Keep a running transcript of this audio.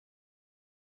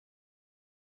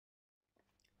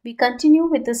We continue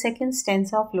with the second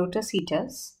stanza of Lotus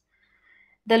Eaters.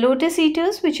 The Lotus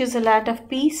Eaters, which is a land of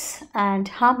peace and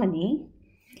harmony,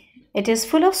 it is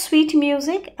full of sweet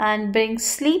music and brings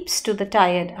sleeps to the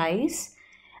tired eyes,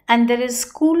 and there is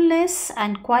coolness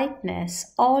and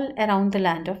quietness all around the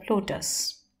land of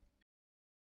Lotus.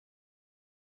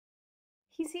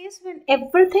 He says, when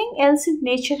everything else in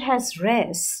nature has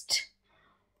rest,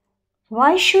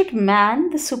 why should man,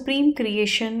 the supreme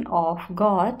creation of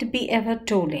God, be ever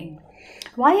toiling?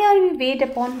 Why are we weighed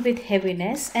upon with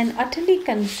heaviness and utterly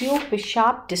consumed with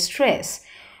sharp distress,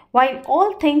 while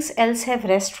all things else have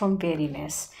rest from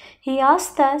weariness? He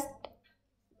asks that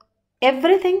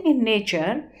everything in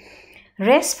nature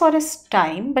rests for a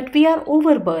time, but we are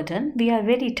overburdened, we are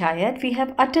very tired, we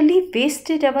have utterly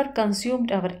wasted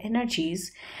consumed our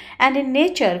energies. And in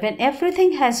nature, when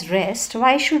everything has rest,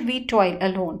 why should we toil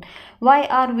alone? Why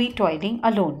are we toiling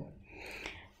alone?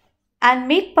 And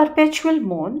make perpetual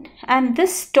moan, and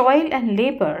this toil and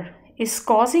labor is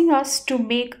causing us to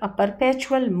make a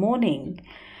perpetual moaning.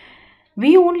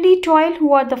 We only toil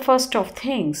who are the first of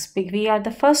things. We are the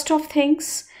first of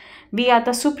things. We are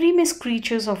the supremest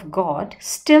creatures of God.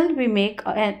 Still we make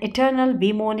an eternal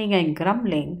bemoaning and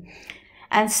grumbling.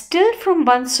 And still from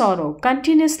one sorrow,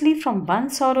 continuously from one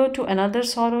sorrow to another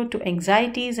sorrow, to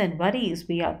anxieties and worries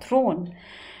we are thrown.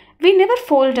 We never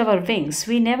fold our wings,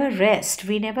 we never rest,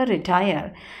 we never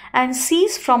retire, and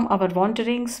cease from our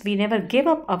wanderings, we never give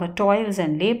up our toils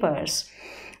and labors.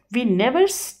 We never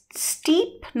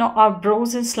steep nor our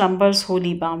brows in slumber's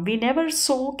holy balm. We never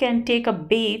soak and take a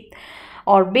bathe,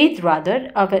 or bathe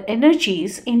rather, our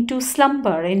energies into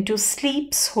slumber, into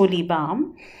sleep's holy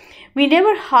balm. We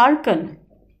never hearken,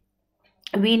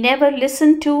 we never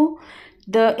listen to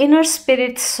the inner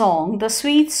spirit's song, the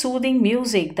sweet soothing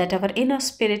music that our inner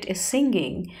spirit is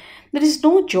singing. There is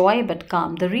no joy but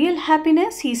calm. The real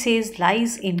happiness, he says,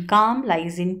 lies in calm,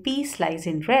 lies in peace, lies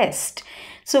in rest.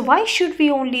 So why should we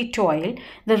only toil,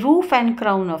 the roof and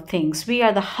crown of things? We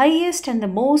are the highest and the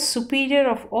most superior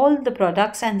of all the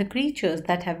products and the creatures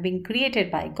that have been created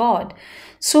by God.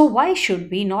 So why should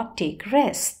we not take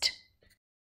rest?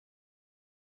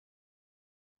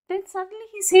 Then suddenly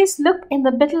he says, look, in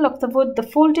the middle of the wood, the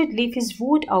folded leaf is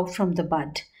wooed out from the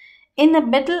bud. In the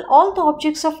middle, all the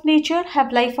objects of nature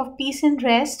have life of peace and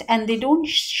rest, and they don't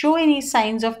show any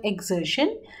signs of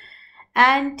exertion.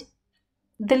 And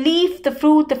the leaf, the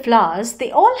fruit, the flowers,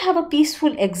 they all have a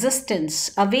peaceful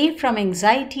existence away from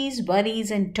anxieties,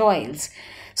 worries, and toils.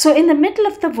 So in the middle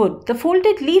of the wood, the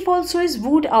folded leaf also is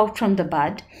wooed out from the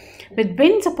bud, with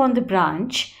winds upon the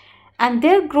branch, and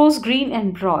there grows green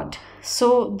and broad.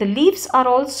 So the leaves are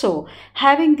also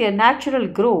having their natural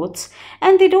growths,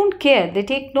 and they don't care, they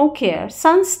take no care.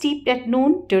 Sun steeped at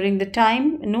noon, during the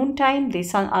noontime they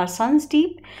are sun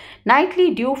steeped.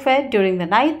 Nightly dew fed, during the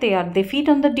night they feed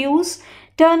on the dews.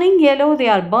 Turning yellow, they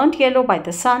are burnt yellow by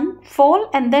the sun, fall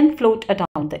and then float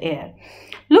around the air.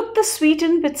 Look, the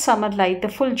sweetened with summer light, the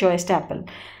full joyous apple.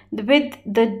 With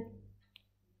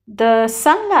the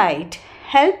sunlight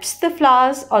helps the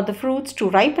flowers or the fruits to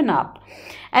ripen up,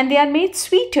 and they are made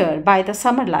sweeter by the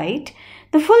summer light.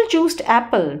 The full juiced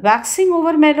apple, waxing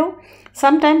over mellow,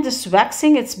 sometimes this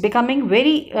waxing, it's becoming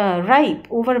very ripe,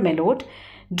 over mellowed,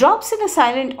 drops in a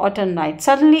silent autumn night.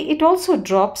 Suddenly it also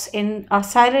drops in a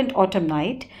silent autumn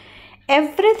night.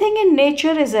 Everything in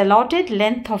nature is allotted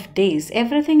length of days.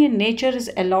 Everything in nature is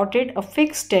allotted a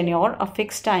fixed tenure, a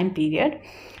fixed time period.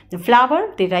 The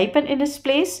flower, they ripen in its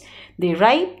place, they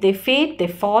ripe, they fade, they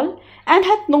fall, and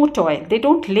hath no toil. They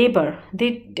don't labor.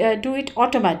 They do it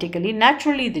automatically.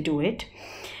 Naturally they do it.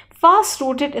 Fast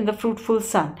rooted in the fruitful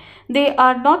sun. They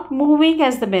are not moving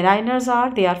as the mariners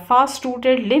are. They are fast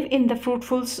rooted, live in the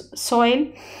fruitful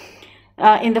soil,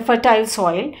 in the fertile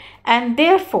soil. And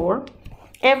therefore,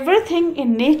 everything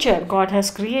in nature God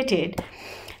has created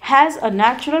has a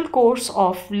natural course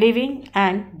of living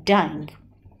and dying.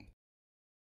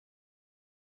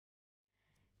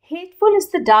 Hateful is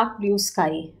the dark blue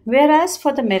sky, whereas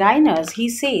for the mariners, he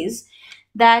says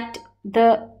that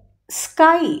the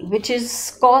sky which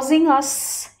is causing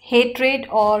us hatred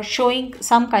or showing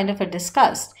some kind of a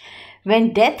disgust,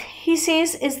 when death, he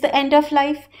says, is the end of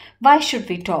life, why should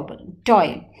we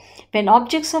toil? When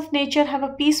objects of nature have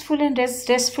a peaceful and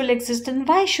restful existence,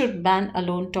 why should man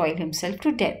alone toil himself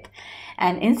to death?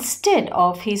 And instead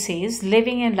of, he says,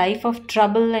 living a life of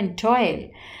trouble and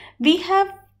toil,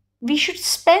 we should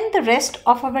spend the rest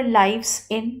of our lives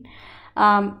in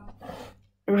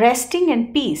resting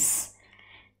in peace.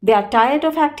 They are tired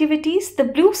of activities. The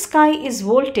blue sky is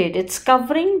vaulted. It's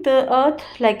covering the earth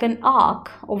like an arc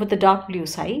over the dark blue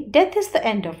sky. Death is the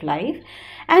end of life.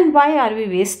 And why are we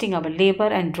wasting our labor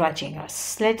and drudging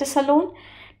us? Let us alone.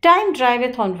 Time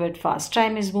driveth onward fast.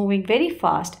 Time is moving very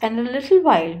fast, and in a little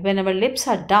while, when our lips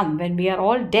are dumb, when we are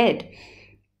all dead,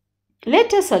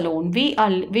 let us alone.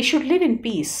 We should live in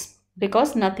peace,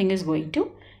 because nothing is going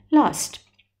to last.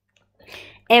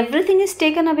 Everything is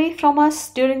taken away from us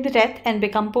during the death and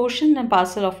become portion and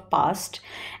parcel of past,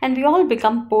 and we all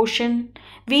become portion.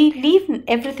 We leave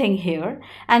everything here,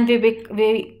 and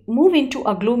we move into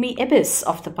a gloomy abyss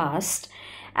of the past.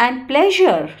 And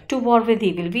pleasure to war with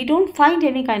evil. We don't find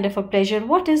any kind of a pleasure.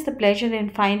 What is the pleasure in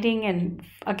finding and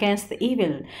against the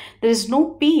evil? There is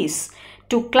no peace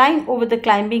to climb over the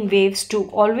climbing waves, to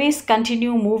always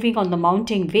continue moving on the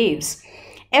mounting waves.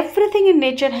 Everything in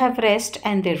nature have rest,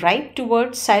 and they ride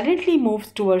towards, silently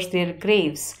move towards their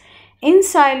graves. In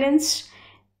silence,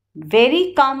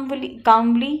 very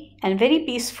calmly and very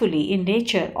peacefully in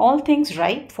nature, all things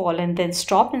ride, fall, and then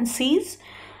stop and cease.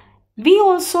 We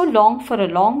also long for a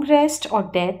long rest or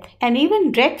death, and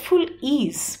even dreadful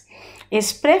ease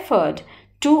is preferred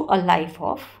to a life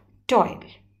of toil.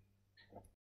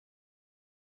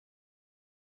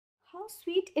 How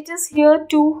sweet it is here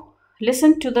to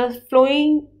listen to the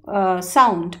flowing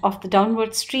sound of the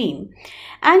downward stream,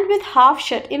 and with half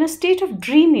shut, in a state of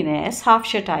dreaminess, half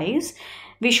shut eyes,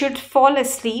 we should fall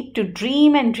asleep to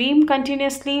dream and dream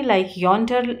continuously like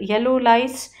yonder yellow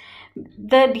lights.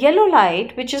 The yellow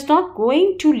light which is not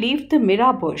going to leave the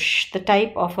mira bush, the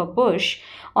type of a bush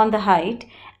on the height,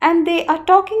 and they are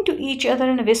talking to each other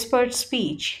in a whispered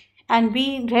speech. And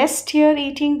we rest here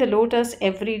eating the lotus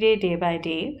every day, day by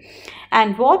day,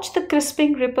 and watch the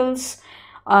crisping ripples,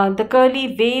 the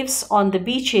curly waves on the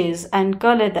beaches and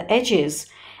curl at the edges,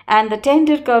 and the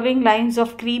tender curving lines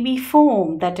of creamy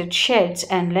foam that it sheds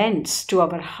and lends to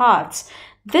our hearts.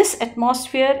 This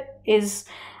atmosphere is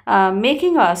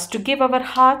making us to give our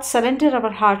hearts, surrender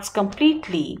our hearts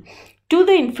completely to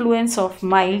the influence of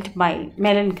mild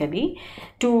melancholy,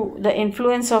 to the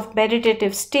influence of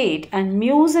meditative state, and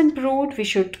muse and brood. We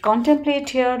should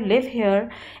contemplate here, live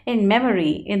here in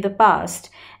memory, in the past,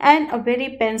 and a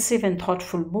very pensive and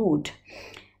thoughtful mood.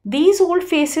 These old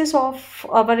faces of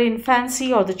our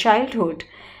infancy or the childhood,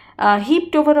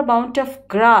 heaped over a mount of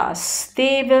grass,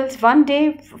 they will one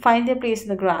day find their place in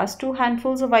the grass. 2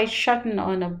 handfuls of white shutton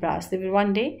on a brass, they will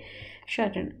one day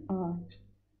shutton.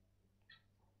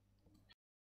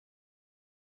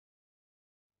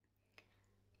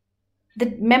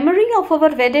 The memory of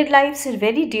our wedded lives is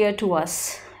very dear to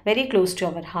us, very close to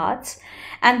our hearts,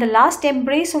 and the last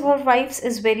embrace of our wives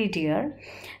is very dear.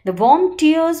 The warm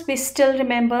tears we still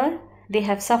remember. They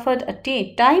have suffered a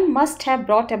taint. Time must have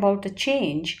brought about a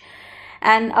change,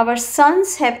 and our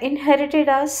sons have inherited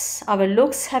us. Our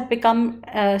looks have become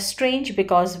strange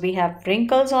because we have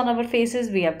wrinkles on our faces.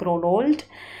 We have grown old.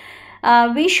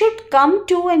 We should come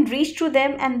to and reach to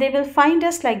them, and they will find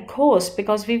us like ghosts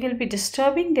because we will be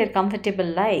disturbing their comfortable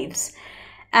lives.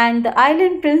 And the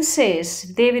island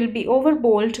princes, they will be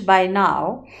overbold by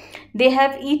now. They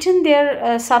have eaten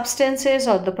their substances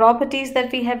or the properties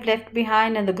that we have left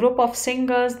behind, and the group of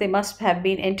singers, they must have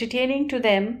been entertaining to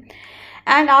them.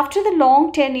 And after the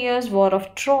long 10 years war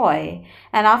of Troy,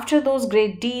 and after those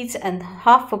great deeds and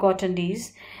half forgotten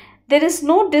deeds, there is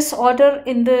no disorder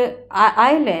in the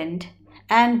island,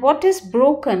 and what is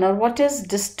broken or what is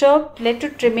disturbed, let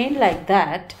it remain like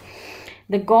that.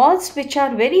 The gods, which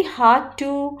are very hard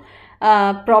to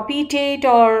propitiate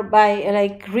or by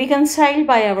like reconcile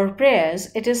by our prayers,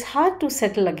 it is hard to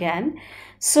settle again.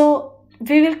 So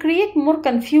we will create more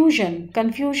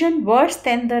confusion worse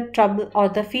than the trouble or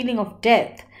the feeling of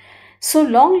death. So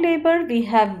long labor, we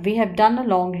have done a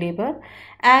long labor,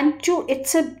 and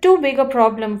it's a too big a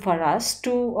problem for us,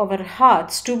 to our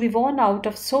hearts, to be worn out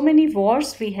of so many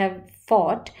wars we have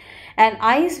fought, and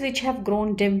eyes which have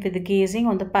grown dim with the gazing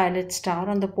on the pilot star,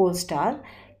 on the pole star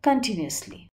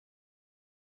continuously.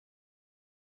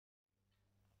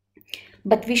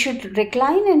 But we should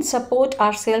recline and support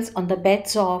ourselves on the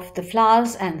beds of the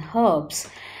flowers and herbs,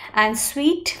 and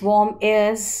sweet warm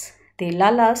airs, they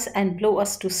lull us and blow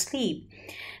us to sleep.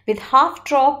 With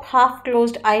half-dropped,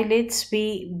 half-closed eyelids,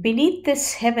 beneath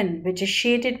this heaven which is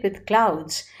shaded with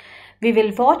clouds, we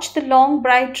will watch the long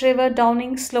bright river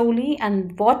downing slowly,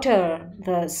 and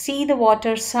see the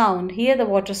water sound, hear the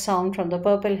water sound from the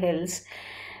purple hills,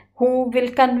 who will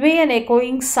convey an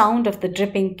echoing sound of the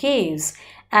dripping caves.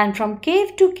 And from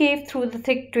cave to cave through the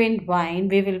thick twinned vine,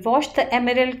 we will watch the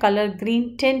emerald color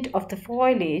green tint of the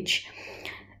foliage,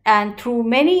 and through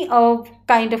many of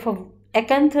kind of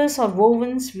acanthus or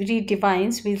wovens reed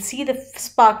divines, we'll see the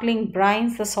sparkling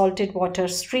brines, the salted water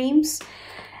streams,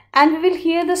 and we will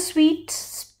hear the sweet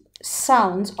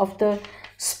sounds of the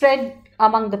spread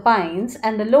among the pines,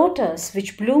 and the lotus,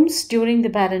 which blooms during the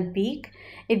barren peak,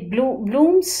 it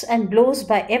blooms and blows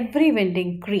by every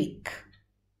winding creek.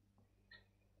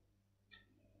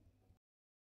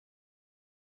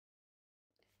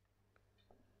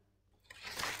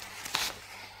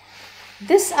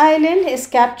 This island is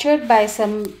captured by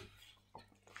some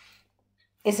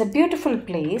is a beautiful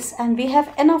place, and we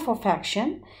have enough of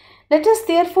action. Let us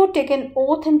therefore take an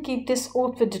oath and keep this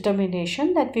oath with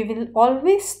determination that we will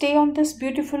always stay on this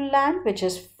beautiful land which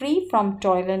is free from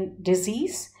toil and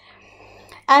disease.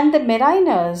 And the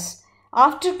mariners,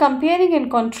 after comparing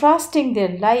and contrasting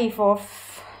their life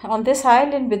on this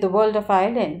island with the world of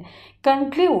Ireland,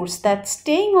 concludes that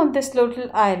staying on this little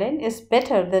island is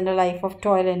better than a life of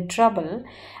toil and trouble,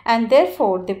 and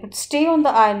therefore they would stay on the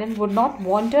island, would not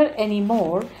wander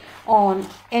anymore on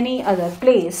any other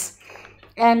place.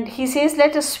 And he says,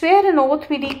 let us swear an oath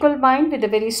with equal mind, with a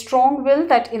very strong will,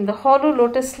 that in the hollow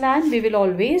lotus land we will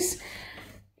always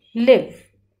live.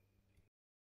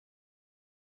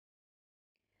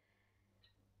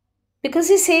 Because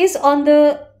he says on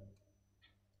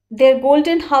their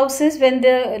golden houses, when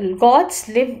the gods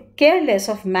live careless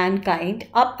of mankind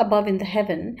up above in the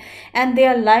heaven, and they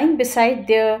are lying beside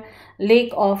their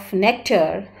lake of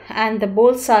nectar, and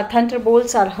the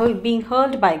thunderbolts are being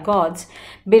hurled by gods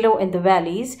below in the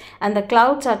valleys, and the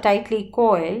clouds are tightly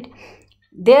coiled.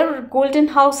 Their golden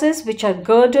houses, which are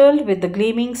girdled with the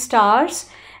gleaming stars,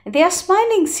 they are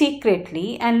smiling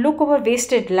secretly and look over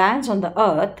wasted lands on the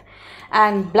earth,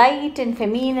 and blight and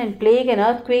famine and plague and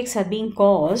earthquakes are being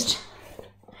caused.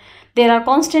 There are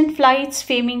constant flights,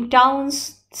 faming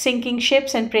towns, sinking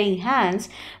ships and praying hands,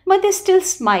 but they still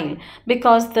smile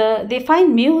because they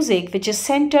find music which is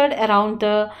centered around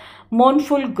the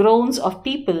mournful groans of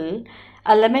people,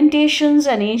 lamentations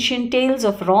and ancient tales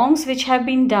of wrongs which have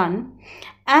been done.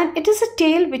 And it is a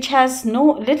tale which has no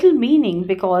little meaning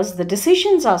because the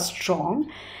decisions are strong,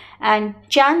 and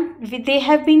they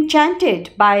have been chanted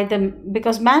by them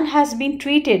because man has been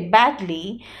treated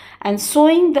badly and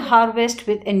sowing the harvest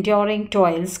with enduring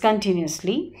toils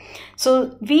continuously.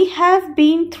 So we have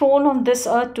been thrown on this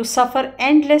earth to suffer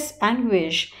endless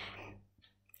anguish,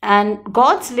 and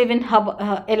gods live in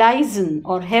Elysian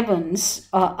or heavens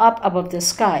up above the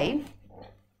sky,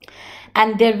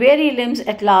 and their weary limbs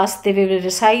at last they will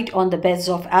recite on the beds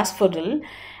of asphodel.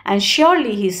 And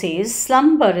surely, he says,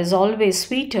 slumber is always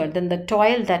sweeter than the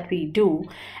toil that we do,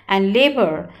 and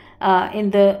labor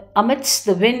amidst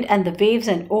the wind and the waves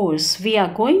and oars. We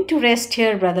are going to rest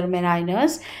here, brother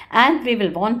mariners, and we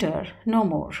will wander no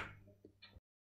more.